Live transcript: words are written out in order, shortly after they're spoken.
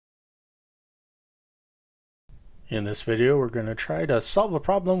In this video, we're going to try to solve a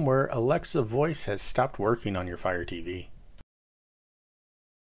problem where Alexa voice has stopped working on your Fire TV.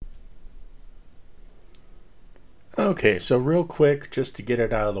 Okay, so real quick, just to get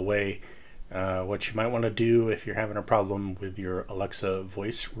it out of the way, what you might want to do if you're having a problem with your Alexa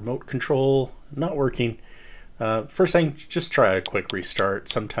voice remote control not working, first thing, just try a quick restart.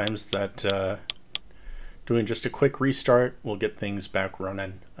 Sometimes that doing just a quick restart will get things back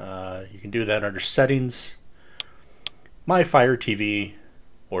running. You can do that under Settings, My Fire TV,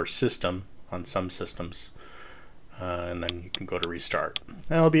 or System on some systems, and then you can go to Restart.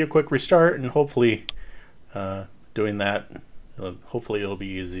 That'll be a quick restart, and hopefully doing that, hopefully it'll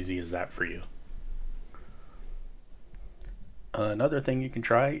be as easy as that for you. Another thing you can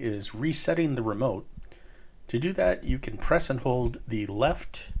try is resetting the remote. To do that, you can press and hold the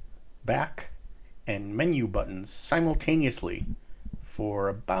left, back, and menu buttons simultaneously for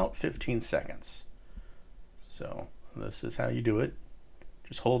about 15 seconds. So this is how you do it.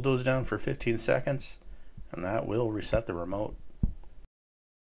 Just hold those down for 15 seconds and that will reset the remote.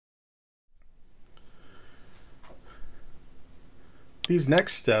 These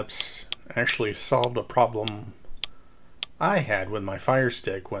next steps actually solve the problem I had with my Fire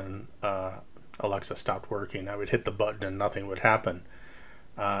Stick when Alexa stopped working. I would hit the button and nothing would happen.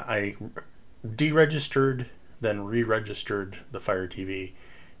 I deregistered, then re-registered the Fire TV,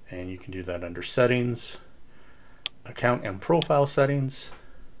 and you can do that under Settings, Account and Profile Settings,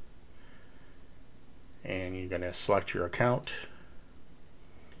 and you're going to select your account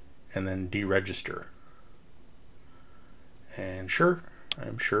and then deregister. And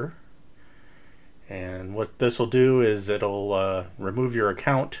I'm sure. And what this will do is it'll remove your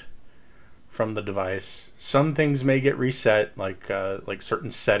account from the device. Some things may get reset, like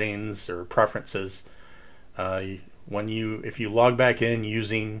certain settings or preferences. If you log back in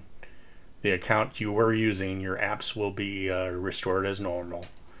using the account you were using, your apps will be restored as normal.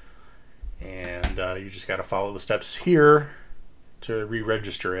 And you just got to follow the steps here to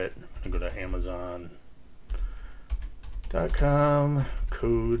re-register it. I'm going to go to Amazon.com,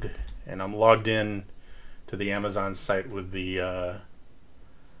 code, and I'm logged in to the Amazon site with the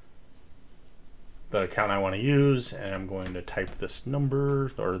account I want to use, and I'm going to type this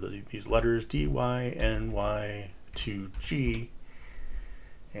number or these letters DYNY2G,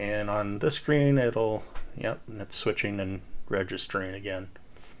 and on this screen it'll, it's switching and registering again.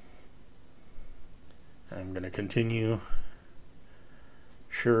 I'm going to continue.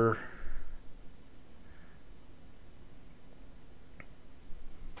 Sure.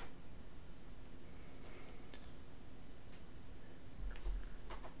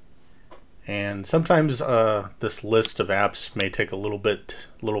 And sometimes this list of apps may take a little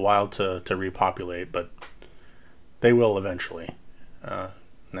while to repopulate, but they will eventually.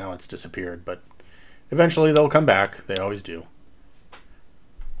 Now it's disappeared, but eventually they'll come back. They always do.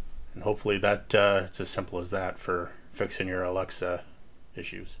 And hopefully that it's as simple as that for fixing your Alexa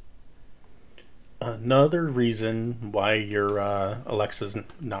issues. Another reason why your Alexa's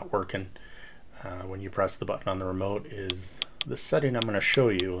not working when you press the button on the remote is the setting I'm going to show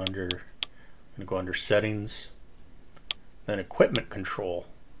you under. I'm going to go under Settings, then Equipment Control.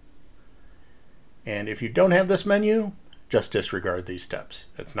 And if you don't have this menu, just disregard these steps.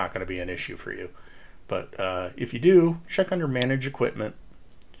 It's not going to be an issue for you. But if you do, check under Manage Equipment,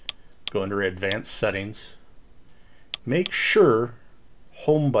 go under Advanced Settings. Make sure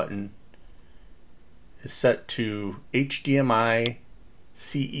Home button is set to HDMI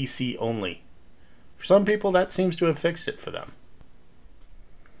CEC only. For some people, that seems to have fixed it for them.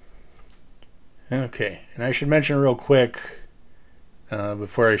 Okay, and I should mention real quick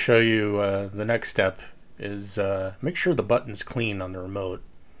before I show you the next step is make sure the button's clean on the remote.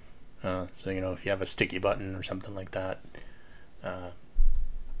 So if you have a sticky button or something like that,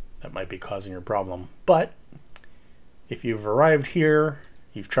 that might be causing your problem. But if you've arrived here,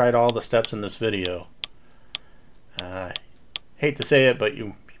 you've tried all the steps in this video, hate to say it, but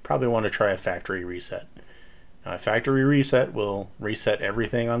you probably want to try a factory reset. Now, a factory reset will reset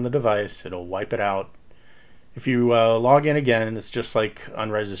everything on the device. It'll wipe it out. If you log in again, it's just like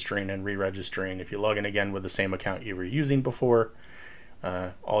unregistering and re-registering. If you log in again with the same account you were using before,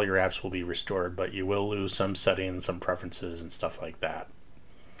 all your apps will be restored, but you will lose some settings, some preferences, and stuff like that.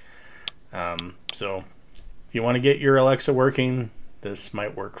 So if you want to get your Alexa working, this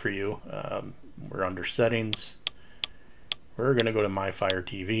might work for you. We're under Settings. We're going to go to My Fire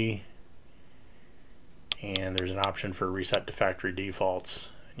TV. And there's an option for reset to factory defaults.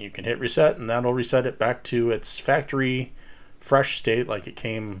 You can hit reset and that'll reset it back to its factory fresh state like it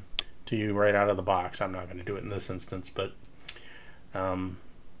came to you right out of the box. I'm not going to do it in this instance, but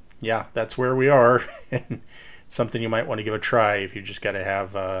yeah, that's where we are. something you might want to give a try if you just got to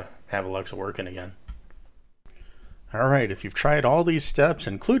have Alexa working again. Alright, if you've tried all these steps,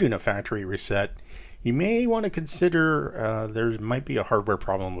 including a factory reset, you may want to consider there might be a hardware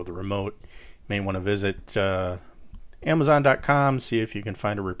problem with the remote. You may want to visit Amazon.com, see if you can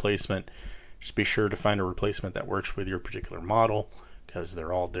find a replacement. Just be sure to find a replacement that works with your particular model, because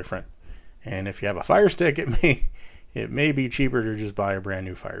they're all different. And if you have a Fire Stick, it may be cheaper to just buy a brand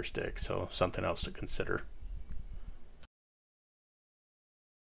new Fire Stick, so something else to consider.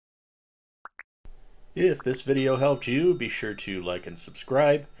 If this video helped you, be sure to like and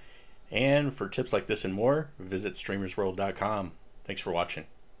subscribe. And for tips like this and more, visit streamersworld.com. Thanks for watching.